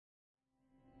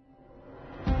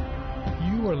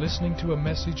are listening to a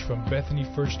message from Bethany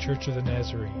First Church of the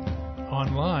Nazarene.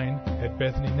 Online at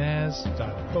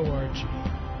bethanynaz.org.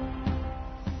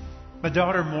 My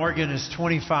daughter Morgan is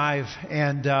 25,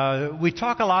 and we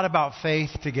talk a lot about faith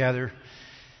together.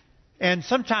 And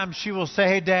sometimes she will say,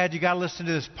 "Hey, Dad, you got to listen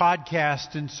to this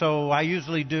podcast." And so I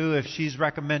usually do if she's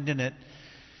recommending it.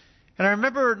 And I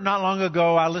remember not long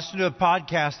ago I listened to a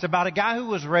podcast about a guy who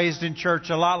was raised in church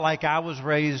a lot like I was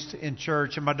raised in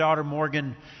church. And my daughter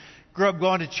Morgan grew up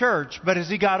going to church. But as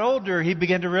he got older, he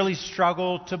began to really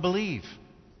struggle to believe.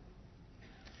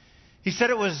 He said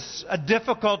it was a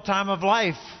difficult time of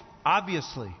life,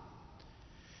 obviously.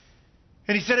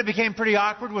 And he said it became pretty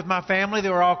awkward with my family. They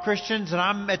were all Christians, and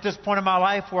I'm at this point in my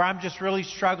life where I'm just really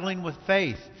struggling with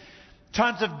faith.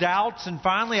 Tons of doubts, and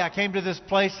finally I came to this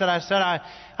place that I said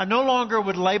I no longer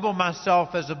would label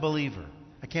myself as a believer.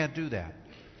 I can't do that.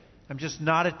 I'm just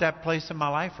not at that place in my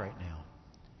life right now.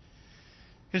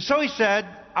 And so he said,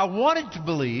 I wanted to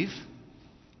believe,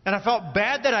 and I felt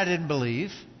bad that I didn't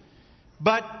believe,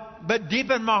 but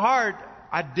deep in my heart,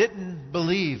 I didn't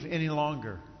believe any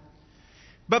longer.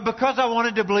 But because I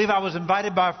wanted to believe, I was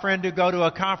invited by a friend to go to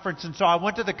a conference. And so I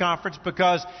went to the conference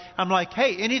because I'm like,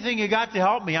 hey, anything you got to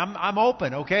help me, I'm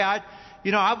open, okay?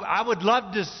 I would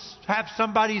love to have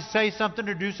somebody say something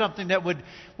or do something that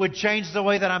would change the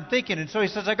way that I'm thinking. And so he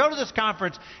says, I go to this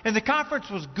conference, and the conference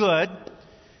was good.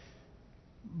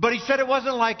 But he said it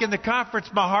wasn't like in the conference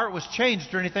my heart was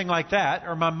changed or anything like that,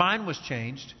 or my mind was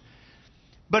changed.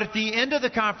 But at the end of the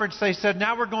conference, they said,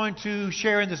 now we're going to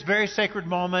share in this very sacred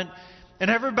moment.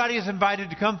 And everybody is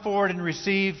invited to come forward and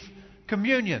receive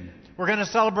communion. We're going to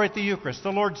celebrate the Eucharist,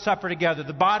 the Lord's Supper together,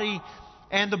 the body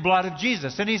and the blood of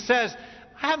Jesus. And he says,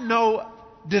 I have no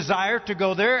desire to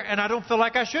go there, and I don't feel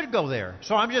like I should go there.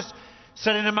 So I'm just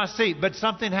sitting in my seat. But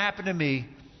something happened to me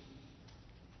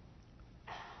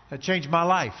that changed my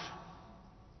life.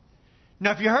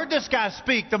 Now, if you heard this guy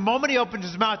speak, the moment he opens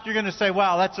his mouth, you're going to say,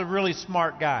 wow, that's a really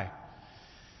smart guy.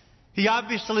 He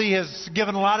obviously has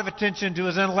given a lot of attention to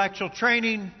his intellectual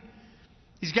training.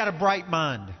 He's got a bright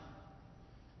mind.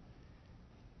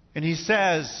 And he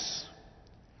says,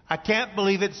 I can't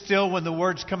believe it still when the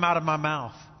words come out of my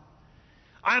mouth.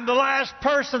 I'm the last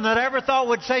person that I ever thought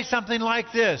would say something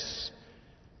like this.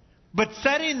 But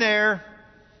sitting there,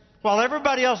 while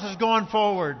everybody else is going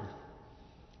forward,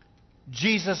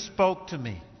 Jesus spoke to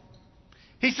me.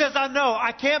 He says, I know,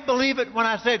 I can't believe it when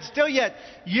I say it. Still yet,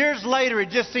 years later,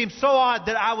 it just seems so odd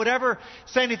that I would ever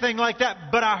say anything like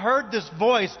that. But I heard this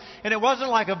voice, and it wasn't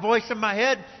like a voice in my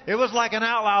head. It was like an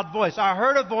out loud voice. I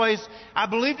heard a voice. I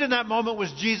believed in that moment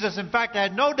was Jesus. In fact, I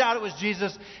had no doubt it was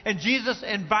Jesus. And Jesus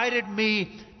invited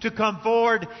me to come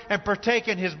forward and partake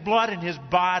in His blood and His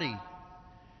body.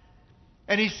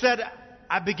 And he said,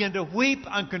 I began to weep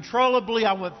uncontrollably.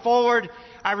 I went forward.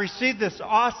 I received this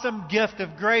awesome gift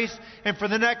of grace. And for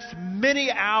the next many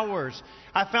hours,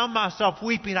 I found myself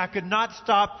weeping. I could not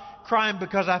stop crying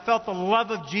because I felt the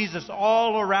love of Jesus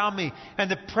all around me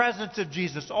and the presence of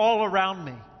Jesus all around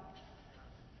me.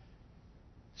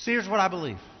 See, here's what I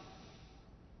believe.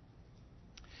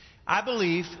 I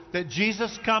believe that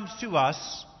Jesus comes to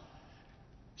us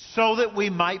so that we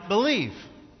might believe.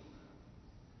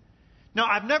 Now,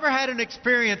 I've never had an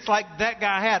experience like that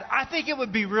guy had. I think it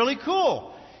would be really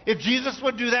cool if Jesus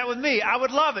would do that with me. I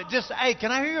would love it. Just, hey,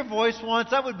 can I hear your voice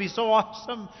once? That would be so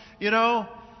awesome, you know.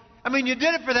 I mean, you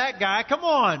did it for that guy. Come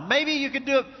on. Maybe you could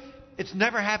do it. It's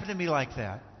never happened to me like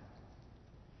that.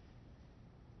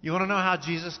 You want to know how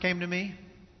Jesus came to me?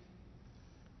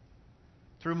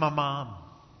 Through my mom.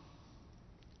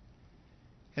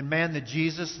 And man, the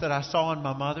Jesus that I saw in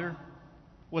my mother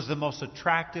was the most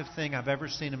attractive thing I've ever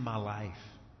seen in my life.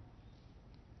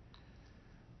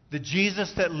 The Jesus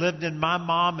that lived in my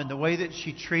mom and the way that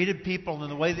she treated people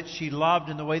and the way that she loved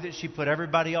and the way that she put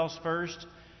everybody else first,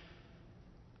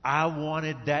 I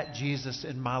wanted that Jesus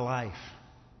in my life.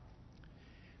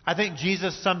 I think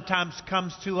Jesus sometimes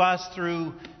comes to us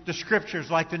through the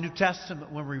Scriptures, like the New Testament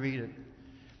when we read it.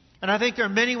 And I think there are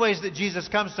many ways that Jesus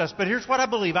comes to us, but here's what I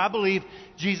believe. I believe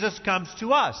Jesus comes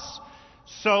to us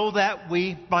so that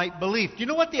we might believe. Do you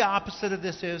know what the opposite of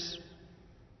this is?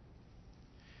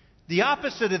 The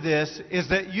opposite of this is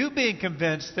that you being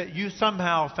convinced that you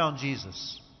somehow found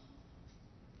Jesus.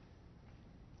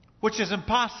 Which is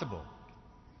impossible.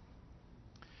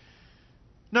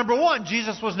 Number one,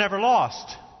 Jesus was never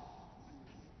lost.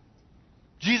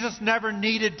 Jesus never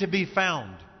needed to be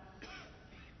found.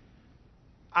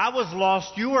 I was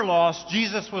lost, you were lost,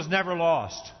 Jesus was never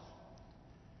lost.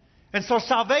 And so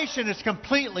salvation is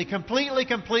completely the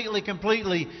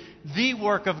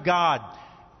work of God.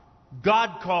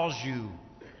 God calls you.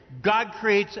 God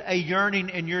creates a yearning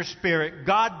in your spirit.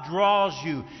 God draws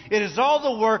you. It is all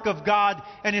the work of God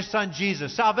and His Son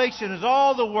Jesus. Salvation is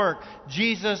all the work.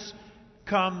 Jesus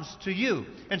comes to you.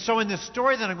 And so in this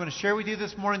story that I'm going to share with you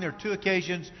this morning, there are two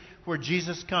occasions where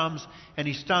Jesus comes and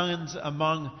He stands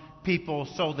among people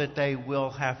so that they will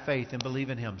have faith and believe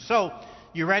in Him. So,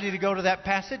 you ready to go to that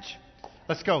passage?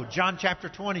 Let's go. John chapter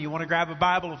 20. You want to grab a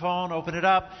Bible, a phone, open it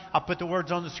up. I'll put the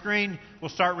words on the screen. We'll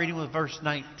start reading with verse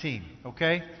 19.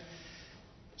 Okay?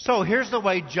 So here's the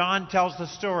way John tells the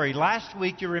story. Last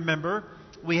week, you remember,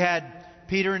 we had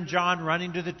Peter and John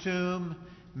running to the tomb.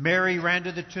 Mary ran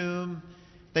to the tomb.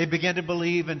 They began to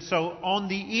believe. And so on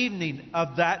the evening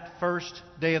of that first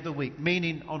day of the week,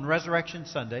 meaning on Resurrection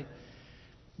Sunday,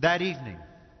 that evening,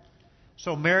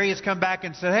 so Mary has come back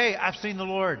and said, hey, I've seen the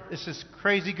Lord. This is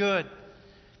crazy good.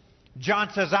 John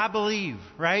says, I believe,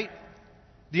 right?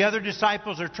 The other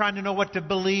disciples are trying to know what to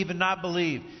believe and not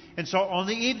believe. And so on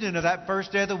the evening of that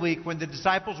first day of the week, when the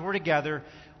disciples were together,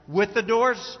 with the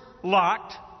doors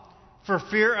locked, for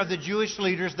fear of the Jewish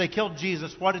leaders, they killed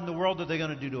Jesus. What in the world are they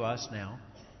going to do to us now?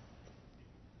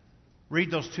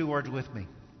 Read those two words with me.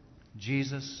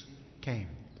 Jesus came.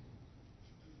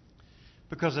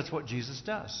 Because that's what Jesus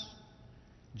does.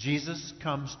 Jesus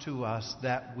comes to us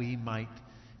that we might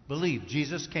believe.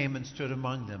 Jesus came and stood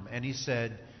among them, and He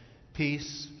said,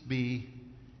 peace be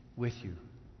with you.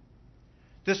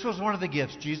 This was one of the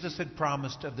gifts Jesus had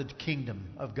promised of the kingdom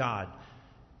of God.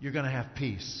 You're going to have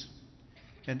peace.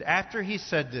 And after He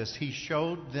said this, He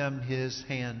showed them His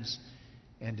hands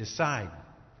and His side.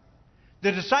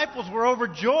 The disciples were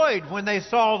overjoyed when they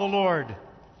saw the Lord.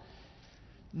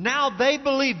 Now they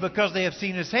believe because they have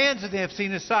seen His hands and they have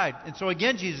seen His side. And so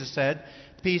again Jesus said,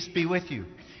 peace be with you.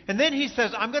 And then He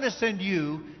says, I'm going to send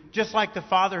you just like the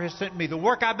Father has sent me. The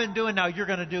work I've been doing now, you're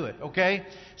going to do it. Okay?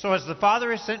 So as the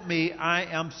Father has sent me, I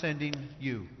am sending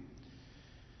you.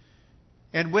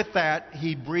 And with that,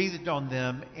 He breathed on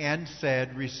them and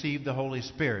said, receive the Holy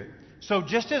Spirit. So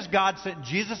just as God sent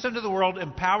Jesus into the world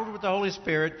empowered with the Holy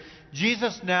Spirit,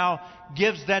 Jesus now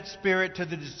gives that Spirit to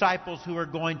the disciples who are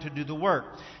going to do the work.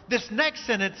 This next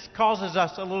sentence causes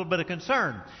us a little bit of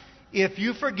concern. If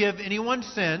you forgive anyone's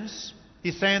sins,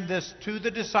 He's saying this to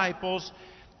the disciples,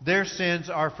 their sins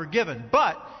are forgiven.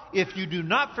 But if you do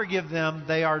not forgive them,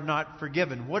 they are not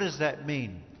forgiven. What does that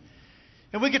mean?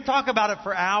 And we could talk about it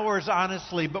for hours,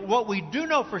 honestly, but what we do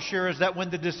know for sure is that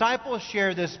when the disciples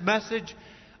share this message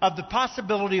of the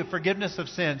possibility of forgiveness of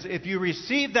sins, if you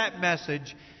receive that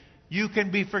message, you can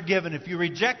be forgiven. If you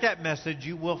reject that message,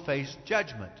 you will face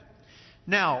judgment.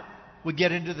 Now, we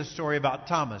get into the story about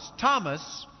Thomas.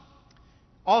 Thomas,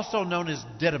 also known as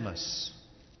Didymus.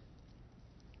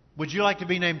 Would you like to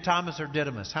be named Thomas or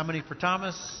Didymus? How many for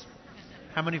Thomas?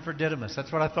 How many for Didymus?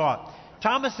 That's what I thought.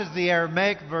 Thomas is the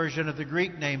Aramaic version of the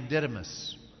Greek name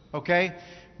Didymus. Okay?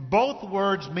 Both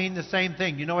words mean the same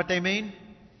thing. You know what they mean?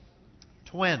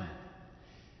 Twin.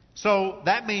 So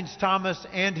that means Thomas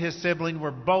and his sibling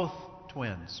were both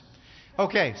twins.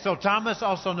 Okay, so Thomas,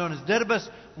 also known as Didymus,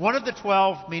 one of the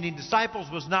 12, meaning disciples,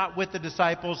 was not with the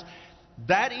disciples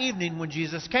that evening when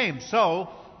Jesus came. So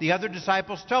the other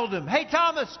disciples told him, hey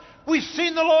Thomas, we've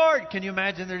seen the Lord. Can you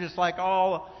imagine? They're just like,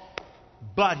 oh.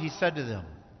 But he said to them,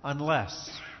 unless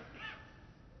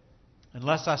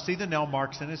I see the nail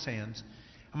marks in His hands,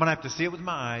 I'm going to have to see it with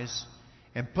my eyes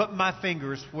and put my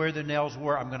fingers where the nails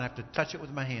were. I'm going to have to touch it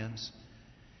with my hands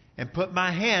and put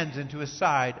my hands into His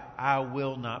side. I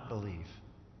will not believe.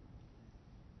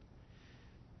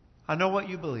 I know what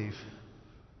you believe,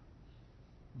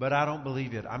 but I don't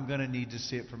believe it. I'm going to need to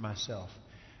see it for myself.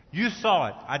 You saw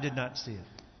it. I did not see it.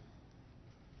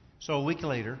 So a week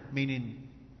later, meaning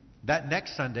that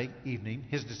next Sunday evening,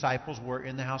 His disciples were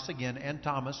in the house again, and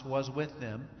Thomas was with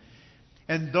them.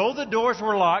 And though the doors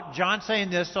were locked, John's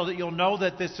saying this so that you'll know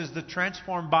that this is the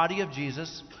transformed body of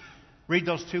Jesus. Read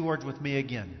those two words with me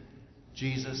again.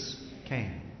 Jesus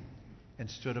came and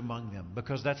stood among them.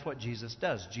 Because that's what Jesus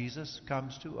does. Jesus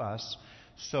comes to us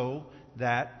so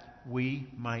that we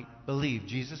might believe.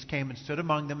 Jesus came and stood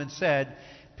among them and said,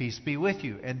 peace be with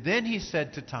you. And then He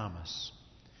said to Thomas,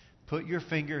 put your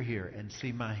finger here and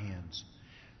see my hands.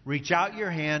 Reach out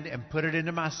your hand and put it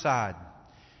into my side.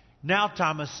 Now,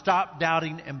 Thomas, stop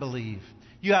doubting and believe.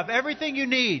 You have everything you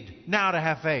need now to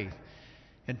have faith.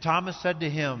 And Thomas said to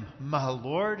Him, my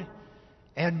Lord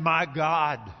and my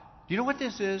God. Do you know what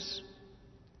this is?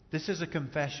 This is a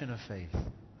confession of faith.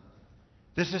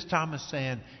 This is Thomas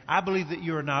saying, I believe that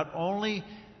you are not only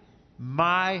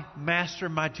my master,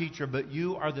 my teacher, but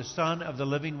you are the Son of the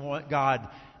living God,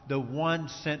 the one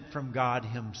sent from God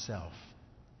Himself.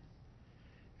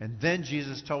 And then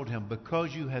Jesus told him,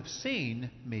 because you have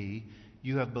seen me,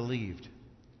 you have believed.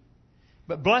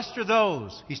 But blessed are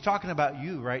those, he's talking about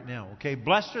you right now, okay?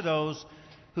 Blessed are those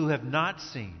who have not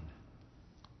seen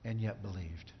and yet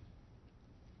believed.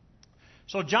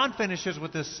 So John finishes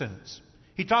with this sentence.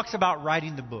 He talks about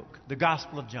writing the book, the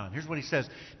Gospel of John. Here's what he says.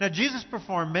 Now Jesus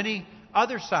performed many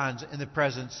other signs in the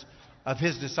presence of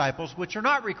his disciples, which are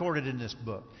not recorded in this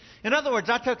book. In other words,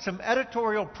 I took some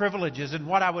editorial privileges in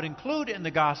what I would include in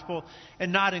the gospel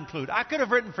and not include. I could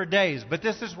have written for days, but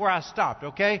this is where I stopped,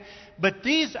 okay? But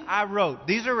these I wrote.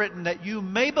 These are written that you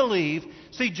may believe.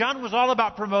 See, John was all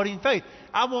about promoting faith.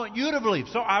 I want you to believe.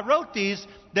 So I wrote these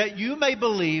that you may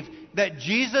believe that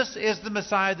Jesus is the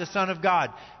Messiah, the Son of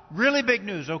God. Really big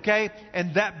news, okay?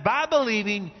 And that by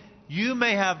believing, you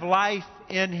may have life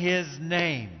in His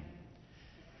name.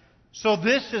 So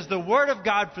this is the Word of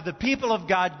God for the people of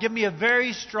God. Give me a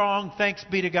very strong thanks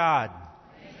be to God.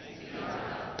 Thanks be to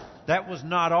God. That was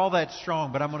not all that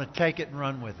strong, but I'm going to take it and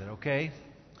run with it, okay?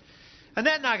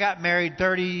 Annette and I got married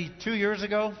 32 years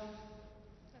ago.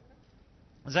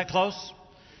 Is that close?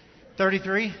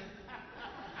 33?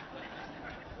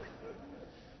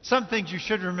 Some things you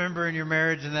should remember in your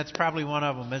marriage, and that's probably one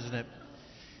of them, isn't it?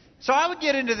 So I would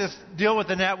get into this deal with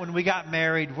Annette when we got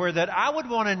married, where that I would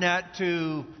want Annette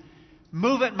to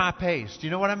move at my pace. Do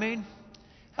you know what I mean?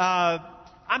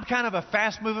 I'm kind of a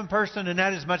fast-moving person, and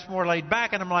that is much more laid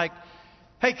back. And I'm like,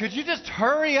 hey, could you just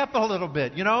hurry up a little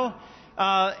bit, you know?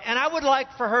 And I would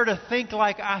like for her to think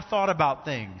like I thought about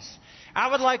things. I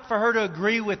would like for her to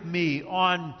agree with me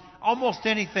on almost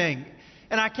anything.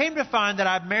 And I came to find that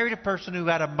I've married a person who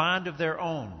had a mind of their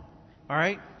own. All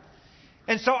right?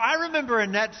 And so I remember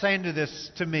Annette saying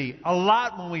to me a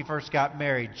lot when we first got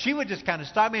married. She would just kind of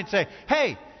stop me and say,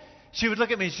 hey, she would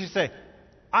look at me and she'd say,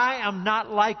 I am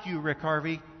not like you, Rick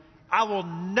Harvey. I will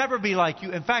never be like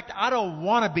you. In fact, I don't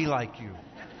want to be like you.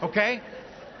 Okay?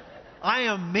 I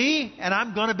am me, and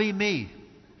I'm going to be me.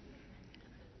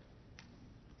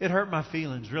 It hurt my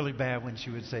feelings really bad when she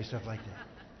would say stuff like that.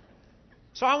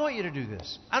 So I want you to do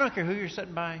this. I don't care who you're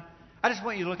sitting by. I just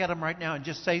want you to look at them right now and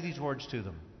just say these words to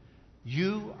them.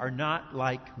 You are not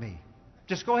like me.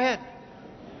 Just go ahead.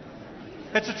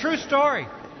 It's a true story.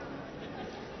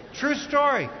 True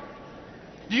story.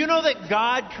 Do you know that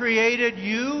God created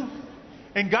you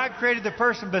and God created the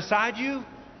person beside you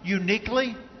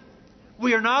uniquely?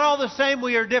 We are not all the same.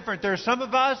 We are different. There are some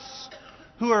of us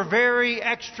who are very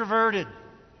extroverted.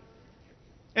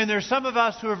 And there are some of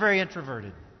us who are very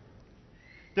introverted.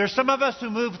 There are some of us who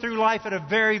move through life at a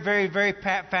very, very, very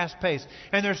fast pace.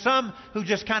 And there are some who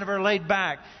just kind of are laid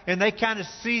back. And they kind of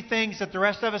see things that the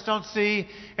rest of us don't see.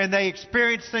 And they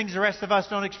experience things the rest of us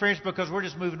don't experience because we're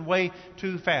just moving way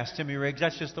too fast, Timmy Riggs.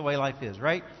 That's just the way life is,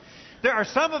 right? There are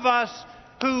some of us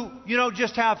who,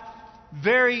 just have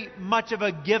very much of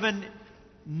a given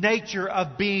nature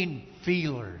of being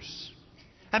feelers.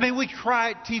 I mean, we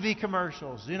cry at TV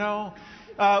commercials,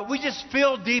 we just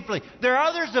feel deeply. There are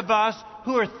others of us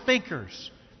who are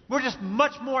thinkers. We're just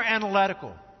much more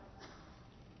analytical.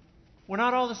 We're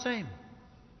not all the same.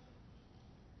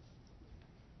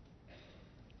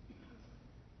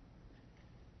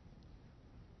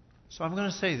 So I'm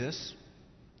going to say this.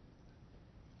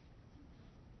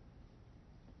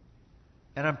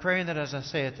 And I'm praying that as I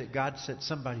say it, that God sets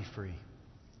somebody free.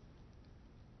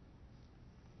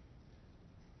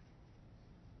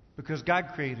 Because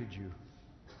God created you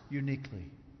uniquely.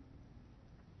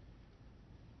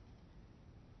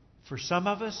 For some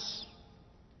of us,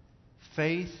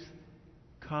 faith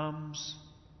comes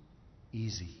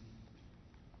easy.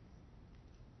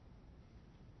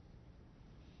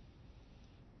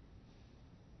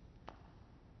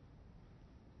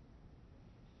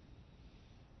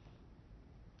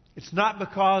 It's not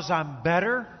because I'm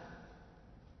better.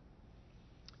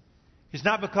 It's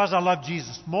not because I love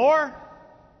Jesus more.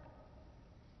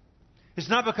 It's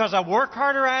not because I work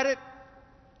harder at it.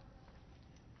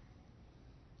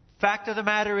 Fact of the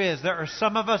matter is, there are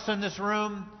some of us in this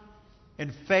room,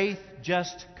 and faith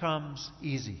just comes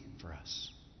easy for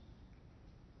us.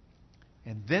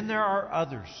 And then there are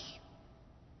others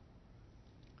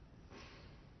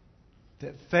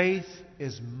that faith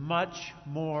is much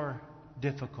more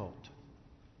difficult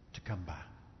to come by.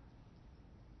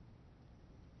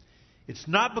 It's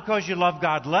not because you love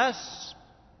God less.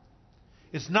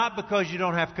 It's not because you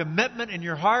don't have commitment in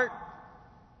your heart.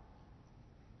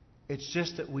 It's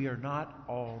just that we are not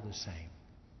all the same.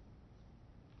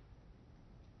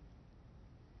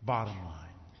 Bottom line.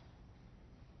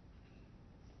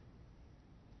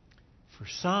 For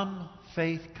some,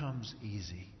 faith comes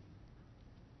easy.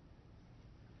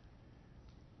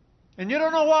 And you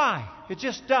don't know why. It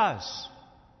just does.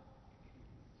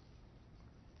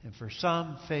 And for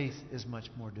some, faith is much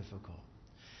more difficult.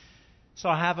 So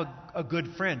I have a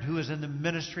good friend who is in the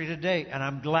ministry today, and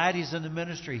I'm glad he's in the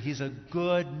ministry. He's a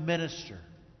good minister.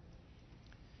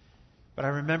 But I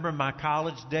remember my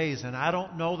college days, and I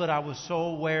don't know that I was so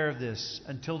aware of this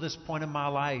until this point in my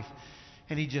life.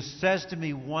 And he just says to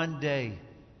me one day,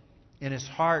 and his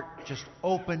heart just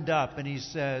opened up, and he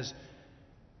says,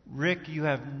 Rick, you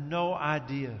have no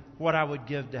idea what I would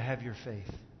give to have your faith.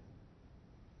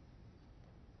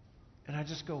 And I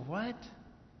just go, what?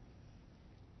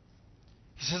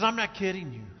 He says, I'm not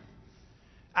kidding you.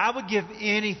 I would give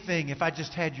anything if I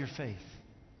just had your faith.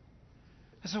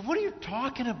 I said, what are you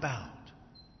talking about?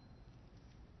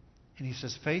 And he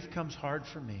says, faith comes hard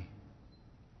for me.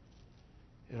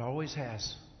 It always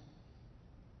has.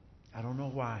 I don't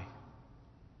know why.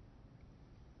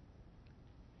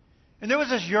 And there was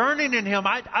this yearning in him.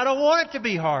 I don't want it to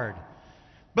be hard.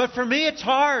 But for me, it's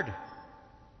hard.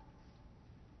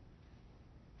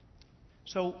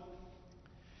 So,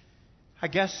 I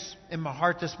guess in my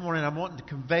heart this morning, I'm wanting to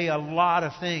convey a lot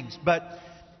of things. But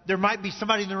there might be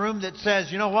somebody in the room that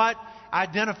says, you know what? I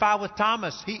identify with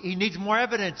Thomas. He needs more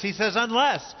evidence. He says,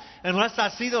 unless I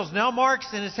see those nail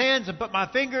marks in his hands and put my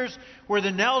fingers where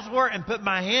the nails were and put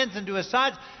my hands into his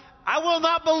sides, I will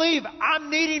not believe. I'm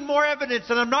needing more evidence,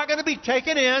 and I'm not going to be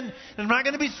taken in, and I'm not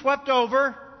going to be swept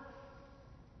over.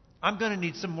 I'm going to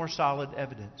need some more solid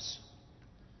evidence.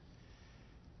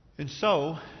 And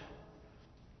so,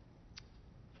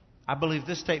 I believe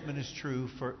this statement is true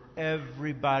for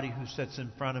everybody who sits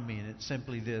in front of me, and it's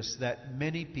simply this, that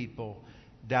many people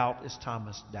doubt as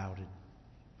Thomas doubted.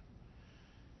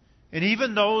 And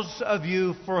even those of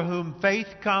you for whom faith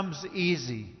comes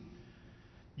easy,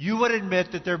 you would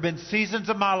admit that there have been seasons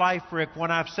of my life, Rick,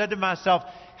 when I've said to myself,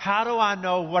 how do I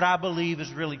know what I believe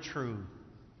is really true?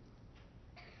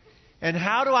 And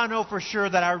how do I know for sure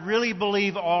that I really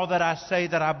believe all that I say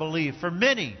that I believe? For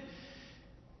many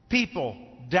people,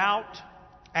 doubt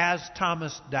as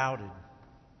Thomas doubted.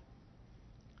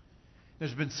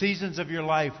 There's been seasons of your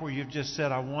life where you've just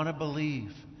said, I want to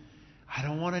believe. I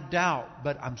don't want to doubt,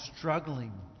 but I'm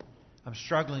struggling. I'm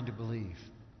struggling to believe.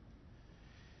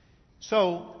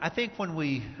 So I think when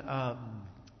we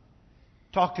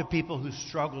talk to people who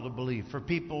struggle to believe, for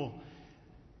people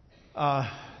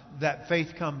that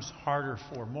faith comes harder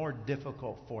for, more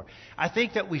difficult for, I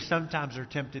think that we sometimes are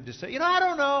tempted to say, I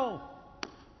don't know.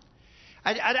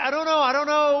 I don't know. I don't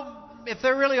know if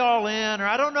they're really all in, or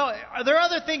I don't know. Are there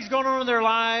other things going on in their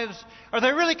lives? Are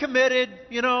they really committed?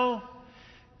 Do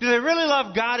they really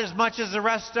love God as much as the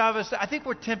rest of us? I think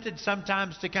we're tempted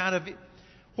sometimes to kind of,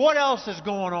 what else is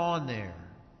going on there?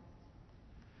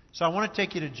 So I want to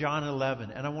take you to John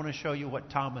 11, and I want to show you what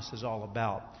Thomas is all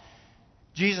about.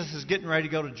 Jesus is getting ready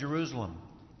to go to Jerusalem.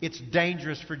 It's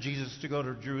dangerous for Jesus to go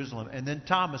to Jerusalem. And then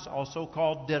Thomas, also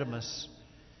called Didymus,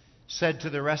 said to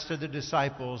the rest of the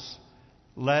disciples,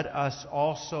 let us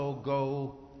also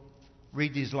go,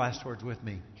 read these last words with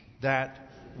me, that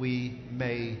we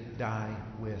may die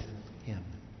with him.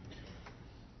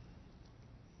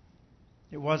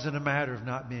 It wasn't a matter of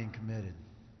not being committed.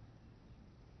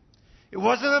 It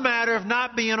wasn't a matter of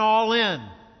not being all in.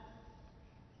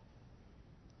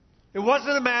 It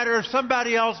wasn't a matter of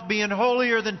somebody else being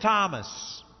holier than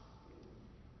Thomas.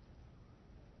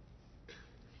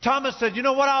 Thomas said, you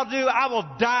know what I'll do? I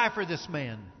will die for this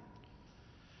man.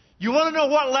 You want to know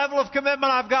what level of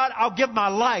commitment I've got? I'll give my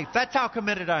life. That's how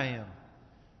committed I am.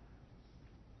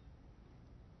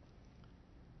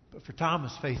 But for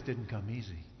Thomas, faith didn't come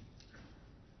easy.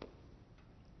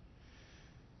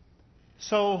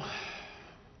 So,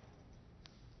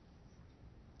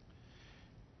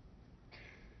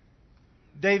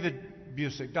 David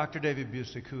Busick, Dr. David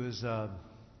Busick, who is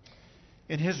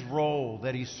in his role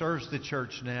that he serves the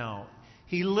church now,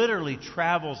 he literally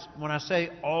travels, when I say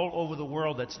all over the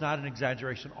world, that's not an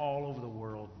exaggeration, all over the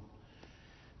world,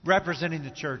 representing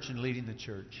the church and leading the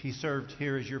church. He served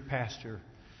here as your pastor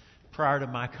prior to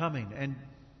my coming. And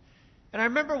I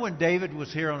remember when David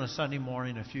was here on a Sunday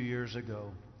morning a few years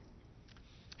ago,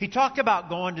 he talked about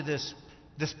going to this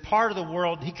part of the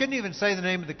world. He couldn't even say the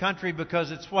name of the country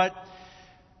because it's what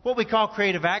we call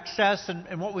creative access,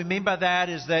 and what we mean by that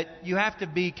is that you have to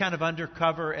be kind of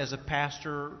undercover as a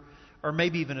pastor or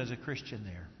maybe even as a Christian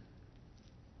there.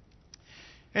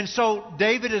 And so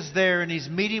David is there and he's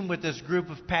meeting with this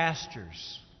group of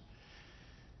pastors.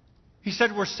 He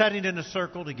said, we're sitting in a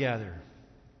circle together.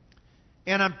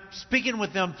 And I'm speaking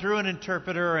with them through an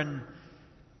interpreter, and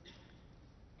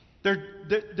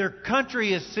their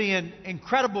country is seeing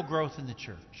incredible growth in the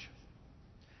church.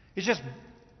 It's just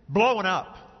blowing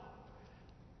up.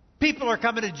 People are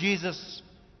coming to Jesus,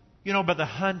 by the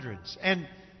hundreds. And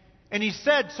And he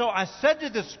said, so I said to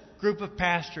this group of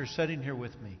pastors sitting here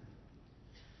with me,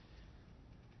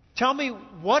 tell me,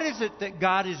 what is it that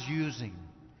God is using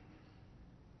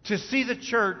to see the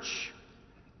church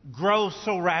grow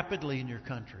so rapidly in your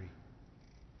country?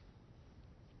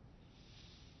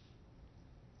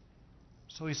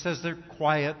 So he says they're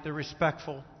quiet, they're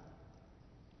respectful,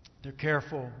 they're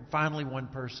careful. Finally, one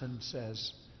person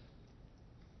says,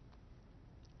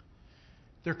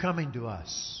 they're coming to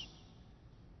us.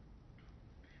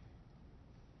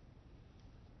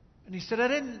 And he said, I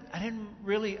didn't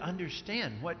really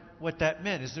understand what that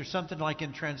meant. Is there something like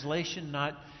in translation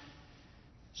not?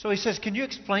 So he says, can you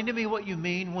explain to me what you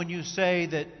mean when you say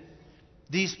that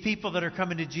these people that are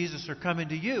coming to Jesus are coming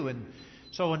to you? And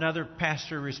so another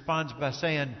pastor responds by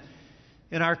saying,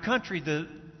 in our country, the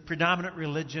predominant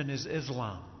religion is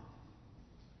Islam.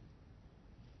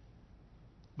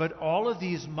 But all of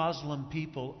these Muslim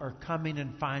people are coming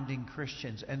and finding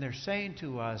Christians. And they're saying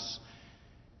to us,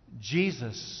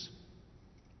 Jesus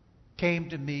came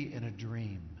to me in a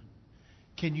dream.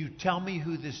 Can you tell me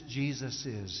who this Jesus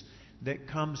is that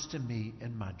comes to me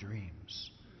in my dreams?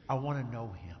 I want to know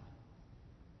him.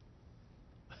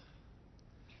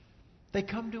 They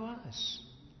come to us.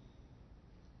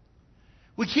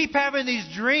 We keep having these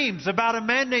dreams about a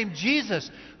man named Jesus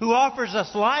who offers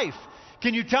us life.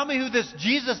 Can you tell me who this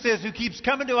Jesus is who keeps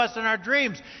coming to us in our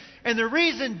dreams? And the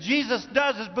reason Jesus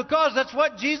does is because that's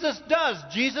what Jesus does.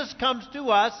 Jesus comes to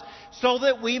us so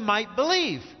that we might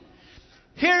believe.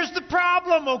 Here's the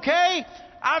problem, okay?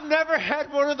 I've never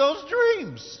had one of those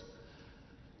dreams.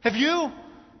 Have you?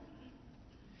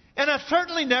 And I've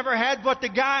certainly never had what the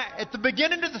guy at the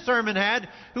beginning of the sermon had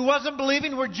who wasn't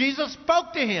believing where Jesus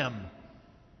spoke to him.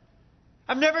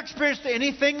 I've never experienced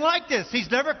anything like this. He's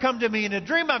never come to me in a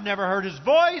dream. I've never heard his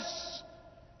voice.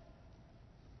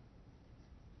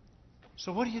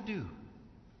 So what do?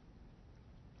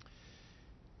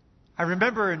 I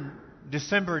remember in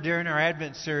December during our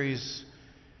Advent series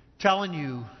telling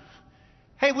you,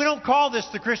 hey, we don't call this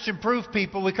the Christian Proof,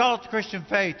 people. We call it the Christian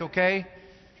Faith, okay?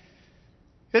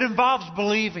 It involves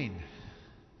believing.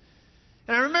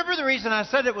 And I remember the reason I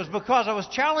said it was because I was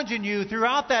challenging you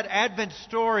throughout that Advent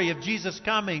story of Jesus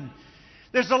coming.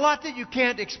 There's a lot that you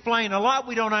can't explain, a lot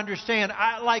we don't understand.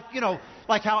 Like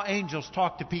how angels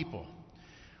talk to people.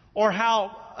 Or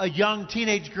how a young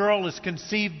teenage girl is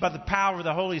conceived by the power of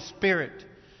the Holy Spirit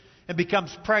and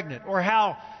becomes pregnant. Or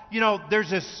how, there's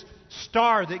this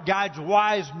star that guides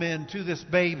wise men to this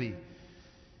baby.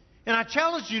 And I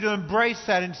challenge you to embrace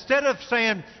that instead of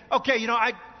saying, okay,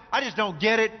 I just don't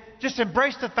get it. Just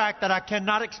embrace the fact that I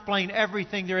cannot explain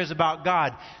everything there is about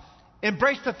God.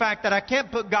 Embrace the fact that I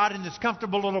can't put God in this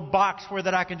comfortable little box where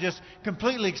that I can just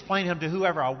completely explain Him to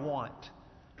whoever I want.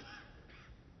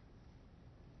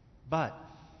 But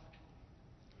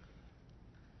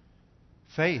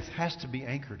faith has to be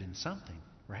anchored in something,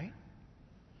 right?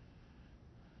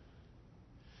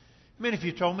 I mean, if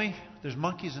you told me there's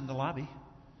monkeys in the lobby,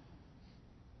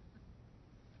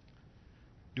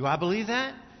 do I believe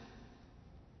that?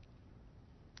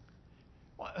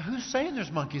 Well, who's saying there's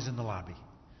monkeys in the lobby?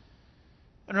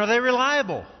 And are they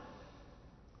reliable?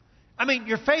 I mean,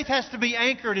 your faith has to be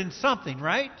anchored in something,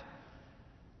 right?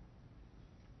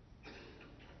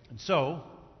 And so,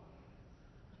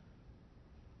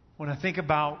 when I think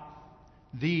about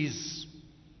these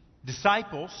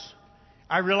disciples,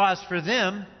 I realize for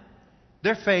them,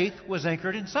 their faith was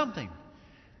anchored in something.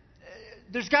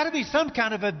 There's got to be some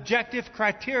kind of objective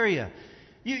criteria.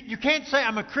 You can't say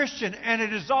I'm a Christian and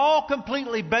it is all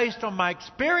completely based on my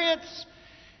experience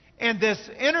and this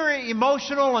inner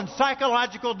emotional and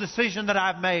psychological decision that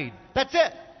I've made. That's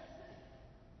it.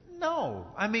 No.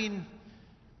 I mean,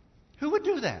 who would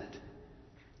do that?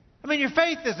 I mean, your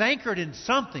faith is anchored in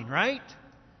something, right?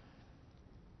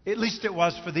 At least it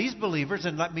was for these believers,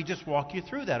 and let me just walk you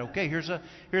through that. Okay, here's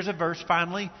a verse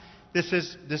finally. This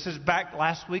is back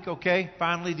last week, okay?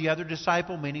 Finally, the other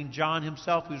disciple, meaning John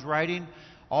himself who's writing,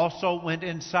 also went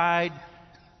inside.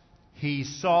 He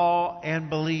saw and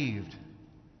believed.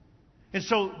 And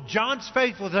so John's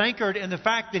faith was anchored in the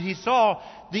fact that he saw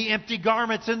the empty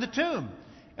garments in the tomb.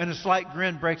 And a slight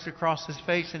grin breaks across his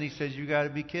face and he says, "You got to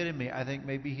be kidding me. I think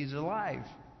maybe he's alive."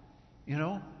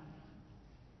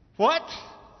 What?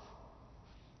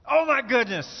 Oh my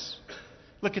goodness.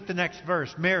 Look at the next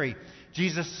verse. Mary.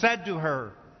 Jesus said to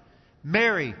her,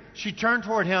 "Mary." She turned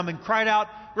toward him and cried out,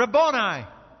 "Rabboni."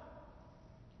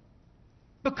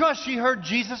 Because she heard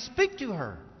Jesus speak to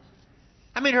her.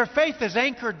 I mean, her faith is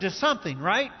anchored to something,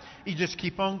 right? You just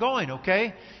keep on going,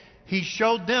 okay? He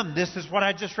showed them, this is what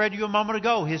I just read you a moment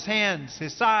ago, His hands,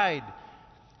 His side.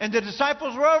 And the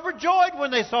disciples were overjoyed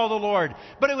when they saw the Lord.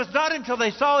 But it was not until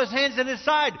they saw His hands and His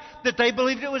side that they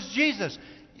believed it was Jesus.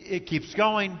 It keeps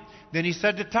going. Then He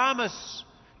said to Thomas,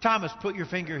 Thomas, put your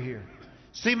finger here.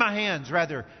 See my hands,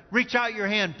 rather. Reach out your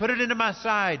hand. Put it into my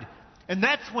side. And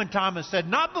that's when Thomas said,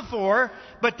 not before,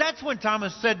 but that's when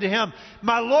Thomas said to Him,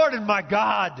 my Lord and my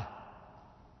God.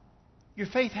 Your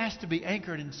faith has to be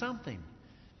anchored in something.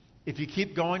 If you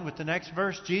keep going with the next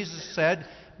verse, Jesus said,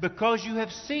 because you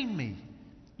have seen me,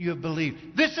 you have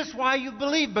believed. This is why you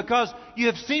believe, because you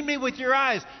have seen me with your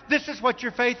eyes. This is what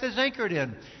your faith is anchored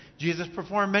in. Jesus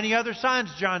performed many other signs,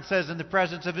 John says, in the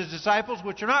presence of His disciples,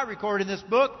 which are not recorded in this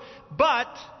book, but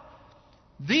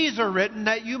these are written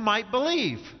that you might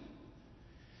believe.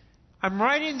 I'm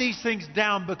writing these things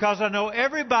down because I know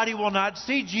everybody will not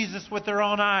see Jesus with their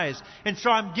own eyes. And so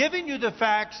I'm giving you the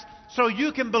facts so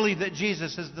you can believe that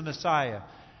Jesus is the Messiah,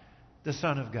 the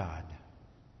Son of God.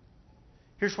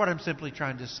 Here's what I'm simply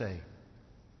trying to say.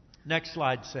 Next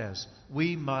slide says,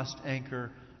 we must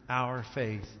anchor our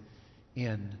faith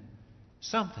in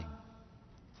something.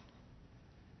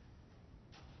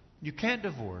 You can't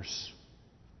divorce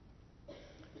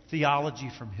theology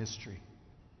from history.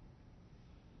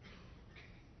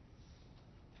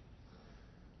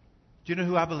 Do you know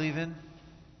who I believe in?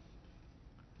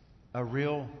 A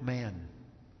real man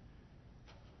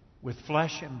with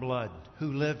flesh and blood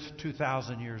who lived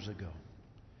 2,000 years ago.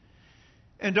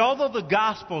 And although the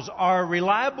Gospels are a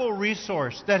reliable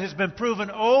resource that has been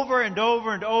proven over and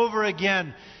over and over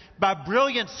again by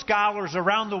brilliant scholars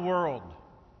around the world,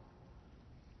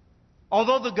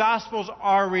 although the Gospels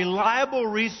are a reliable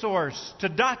resource to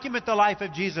document the life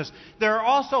of Jesus, there are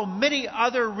also many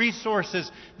other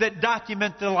resources that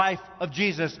document the life of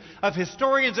Jesus, of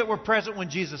historians that were present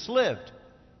when Jesus lived.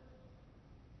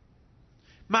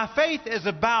 My faith is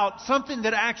about something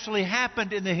that actually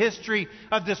happened in the history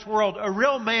of this world, a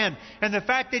real man, and the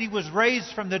fact that He was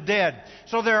raised from the dead.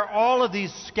 So there are all of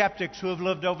these skeptics who have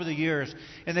lived over the years,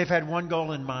 and they've had one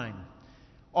goal in mind.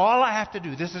 All I have to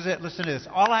do, this is it, listen to this.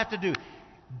 All I have to do,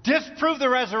 disprove the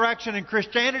resurrection and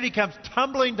Christianity comes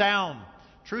tumbling down.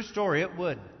 True story, it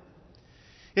would.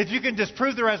 If you can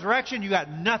disprove the resurrection, you got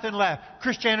nothing left.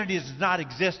 Christianity does not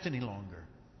exist any longer.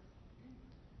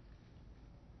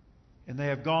 And they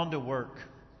have gone to work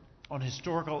on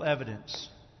historical evidence.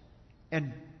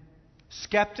 And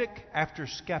skeptic after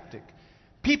skeptic,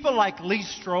 people like Lee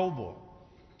Strobel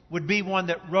would be one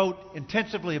that wrote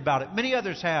intensively about it. Many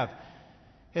others have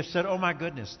said, oh my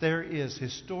goodness, there is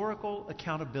historical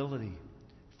accountability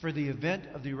for the event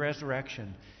of the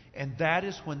resurrection. And that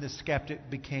is when the skeptic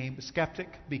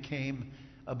became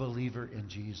a believer in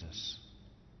Jesus.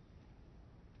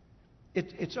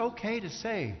 It's okay to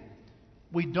say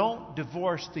we don't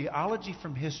divorce theology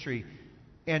from history,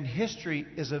 and history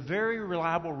is a very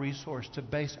reliable resource to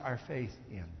base our faith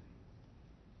in.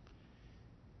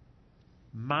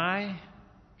 My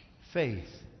faith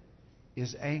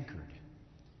is anchored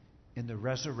in the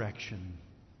resurrection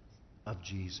of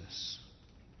Jesus.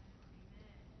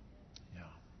 Yeah.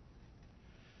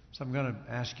 So I'm going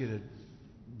to ask you to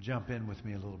jump in with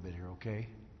me a little bit here, okay?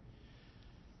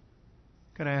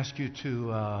 I'm going to ask you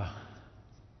to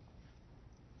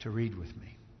read with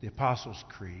me the Apostles'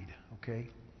 Creed, okay?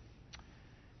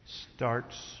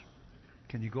 Starts.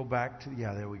 Can you go back to?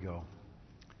 Yeah, there we go.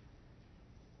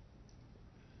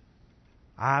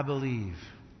 I believe.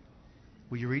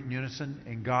 Will you read in unison?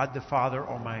 In God the Father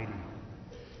Almighty,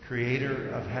 Creator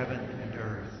of heaven and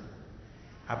earth.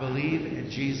 I believe in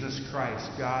Jesus Christ,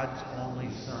 God's only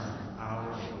Son,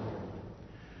 our Lord,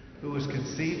 who was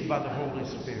conceived by the Holy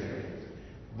Spirit,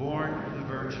 born of the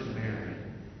Virgin Mary,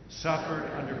 suffered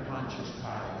under Pontius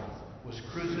Pilate, was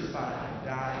crucified, and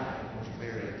died, and was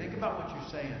buried. Think about what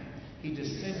you're saying. He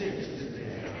descended to the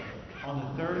dead. On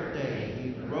the third day, He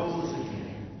rose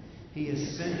again. He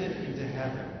ascended into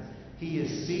heaven. He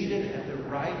is seated at the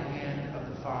right hand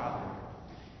of the Father.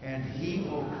 And He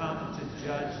will come to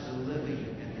judge the living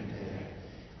and the dead.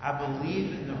 I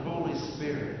believe in the Holy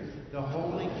Spirit, the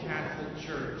Holy Catholic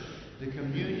Church, the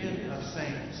communion of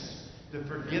saints, the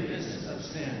forgiveness of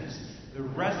sins, the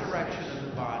resurrection of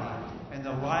the body, and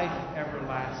the life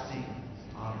everlasting.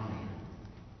 Amen.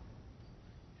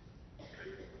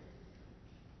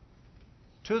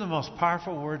 Two of the most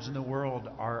powerful words in the world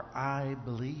are I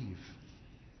believe.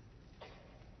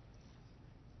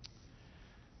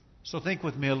 So think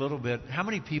with me a little bit. How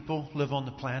many people live on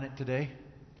the planet today?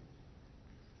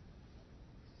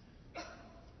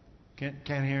 Can't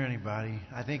hear anybody.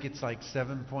 I think it's like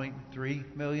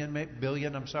 7.3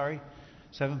 billion, I'm sorry.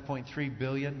 7.3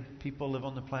 billion people live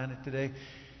on the planet today.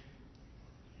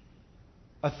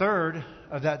 A third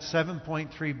of that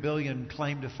 7.3 billion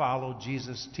claim to follow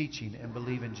Jesus' teaching and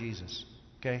believe in Jesus.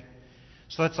 Okay?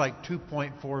 So that's like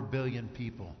 2.4 billion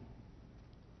people.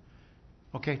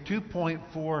 Okay,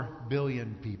 2.4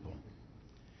 billion people.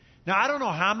 Now, I don't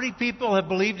know how many people have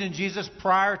believed in Jesus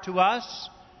prior to us.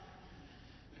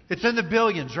 It's in the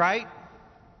billions, right?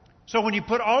 So when you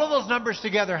put all of those numbers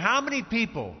together, how many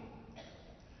people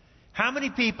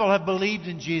have believed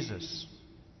in Jesus?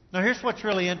 Now, here's what's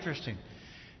really interesting.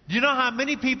 Do you know how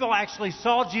many people actually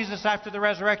saw Jesus after the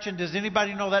resurrection? Does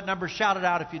anybody know that number? Shout it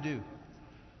out if you do.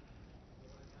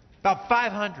 About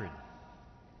 500.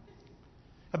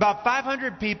 About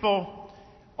 500 people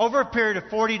over a period of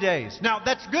 40 days. Now,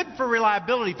 that's good for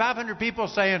reliability. 500 people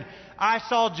saying, I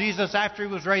saw Jesus after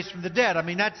He was raised from the dead. I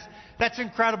mean, that's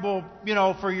incredible,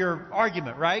 for your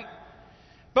argument, right?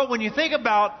 But when you think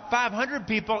about 500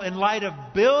 people in light of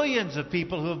billions of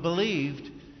people who have believed,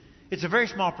 it's a very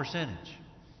small percentage.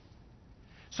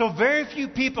 So very few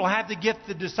people have the gift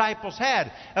the disciples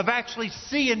had of actually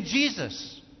seeing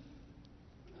Jesus.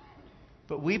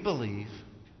 But we believe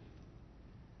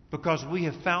because we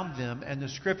have found them and the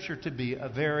Scripture to be a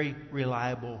very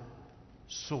reliable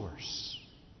source.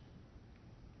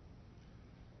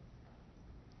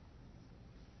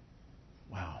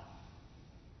 Wow.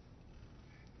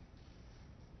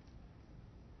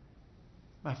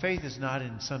 My faith is not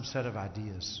in some set of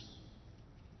ideas.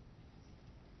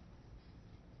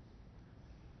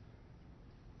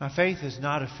 My faith is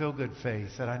not a feel-good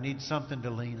faith that I need something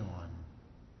to lean on.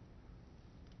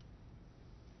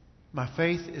 My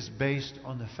faith is based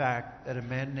on the fact that a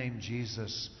man named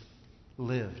Jesus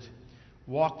lived,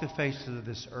 walked the face of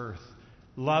this earth,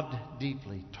 loved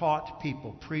deeply, taught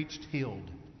people, preached,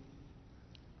 healed.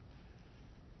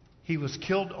 He was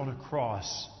killed on a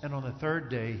cross, and on the third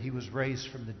day He was raised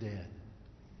from the dead.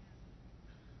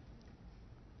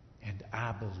 And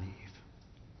I believe.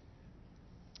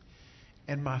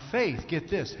 And my faith, get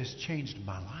this, has changed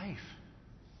my life.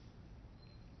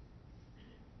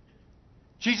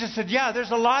 Jesus said, yeah, there's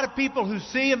a lot of people who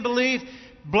see and believe.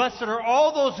 Blessed are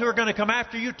all those who are going to come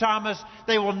after you, Thomas.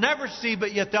 They will never see,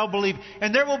 but yet they'll believe.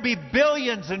 And there will be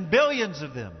billions and billions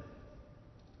of them.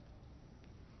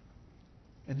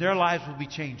 And their lives will be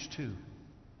changed too.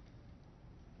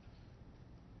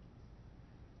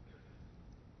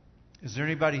 Is there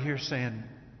anybody here saying,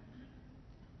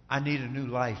 I need a new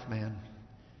life, man?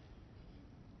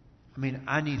 I mean,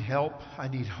 I need help. I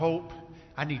need hope.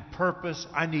 I need purpose.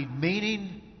 I need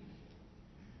meaning.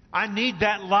 I need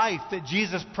that life that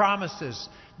Jesus promises,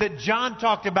 that John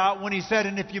talked about when he said,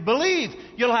 and if you believe,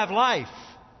 you'll have life.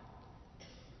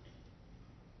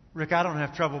 Rick, I don't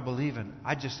have trouble believing.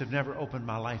 I just have never opened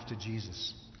my life to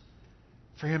Jesus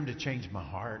for Him to change my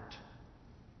heart.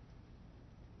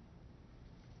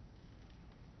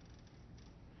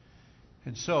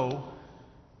 And so,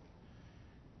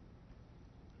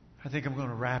 I think I'm going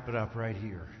to wrap it up right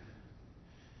here.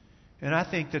 And I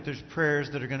think that there's prayers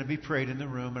that are going to be prayed in the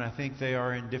room, and I think they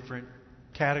are in different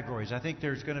categories. I think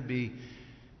there's going to be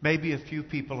maybe a few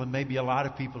people and maybe a lot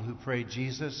of people who pray,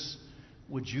 Jesus,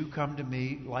 would you come to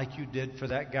me like you did for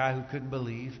that guy who couldn't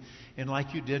believe, and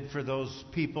like you did for those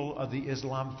people of the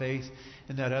Islam faith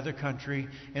in that other country,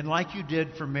 and like you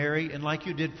did for Mary, and like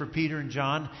you did for Peter and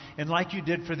John, and like you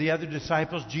did for the other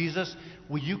disciples, Jesus,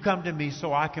 will you come to me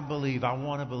so I can believe? I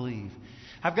want to believe.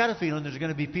 I've got a feeling there's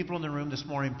going to be people in the room this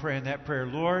morning praying that prayer.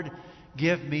 Lord,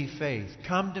 give me faith.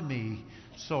 Come to me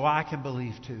so I can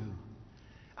believe too.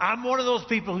 I'm one of those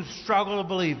people who struggle to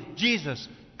believe. Jesus,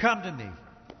 come to me.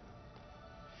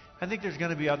 I think there's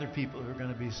going to be other people who are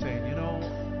going to be saying,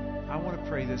 I want to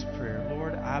pray this prayer.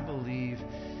 Lord, I believe,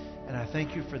 and I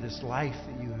thank you for this life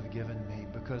that you have given me,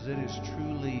 because it is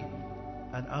truly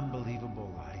an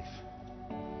unbelievable life.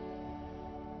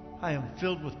 I am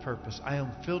filled with purpose. I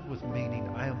am filled with meaning.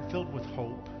 I am filled with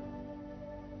hope.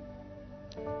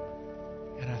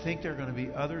 And I think there are going to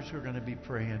be others who are going to be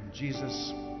praying,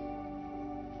 Jesus,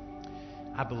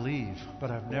 I believe, but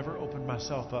I've never opened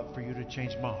myself up for you to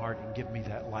change my heart and give me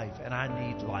that life. And I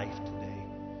need life today.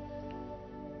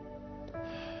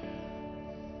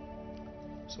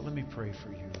 So let me pray for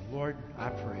you. Lord, I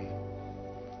pray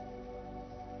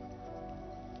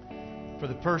for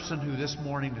the person who this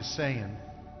morning is saying,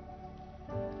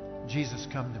 Jesus,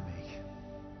 come to me.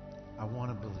 I want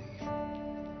to believe.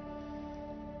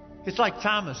 It's like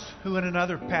Thomas, who in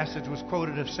another passage was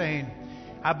quoted as saying,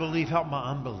 I believe, help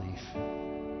my unbelief.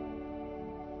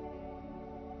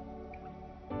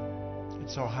 And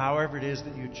so however it is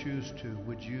that you choose to,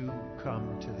 would you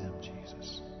come to them,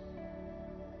 Jesus?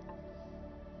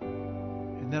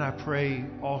 And then I pray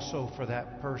also for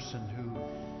that person who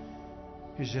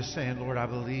is just saying, Lord, I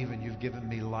believe and you've given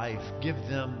me life. Give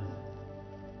them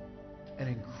an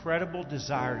incredible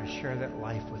desire to share that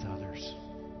life with others.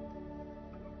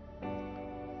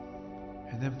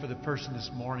 And then for the person this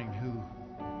morning who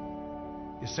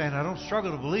is saying, I don't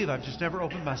struggle to believe, I've just never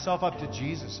opened myself up to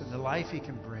Jesus and the life He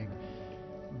can bring.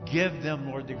 Give them,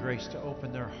 Lord, the grace to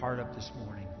open their heart up this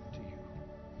morning to you.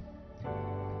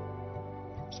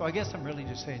 So I guess I'm really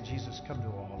just saying, Jesus, come to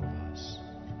all of us.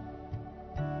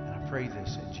 And I pray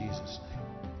this in Jesus' name.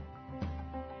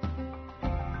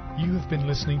 You have been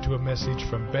listening to a message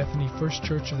from Bethany First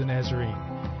Church of the Nazarene.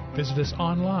 Visit us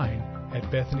online at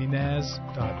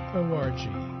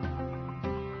bethanynaz.org.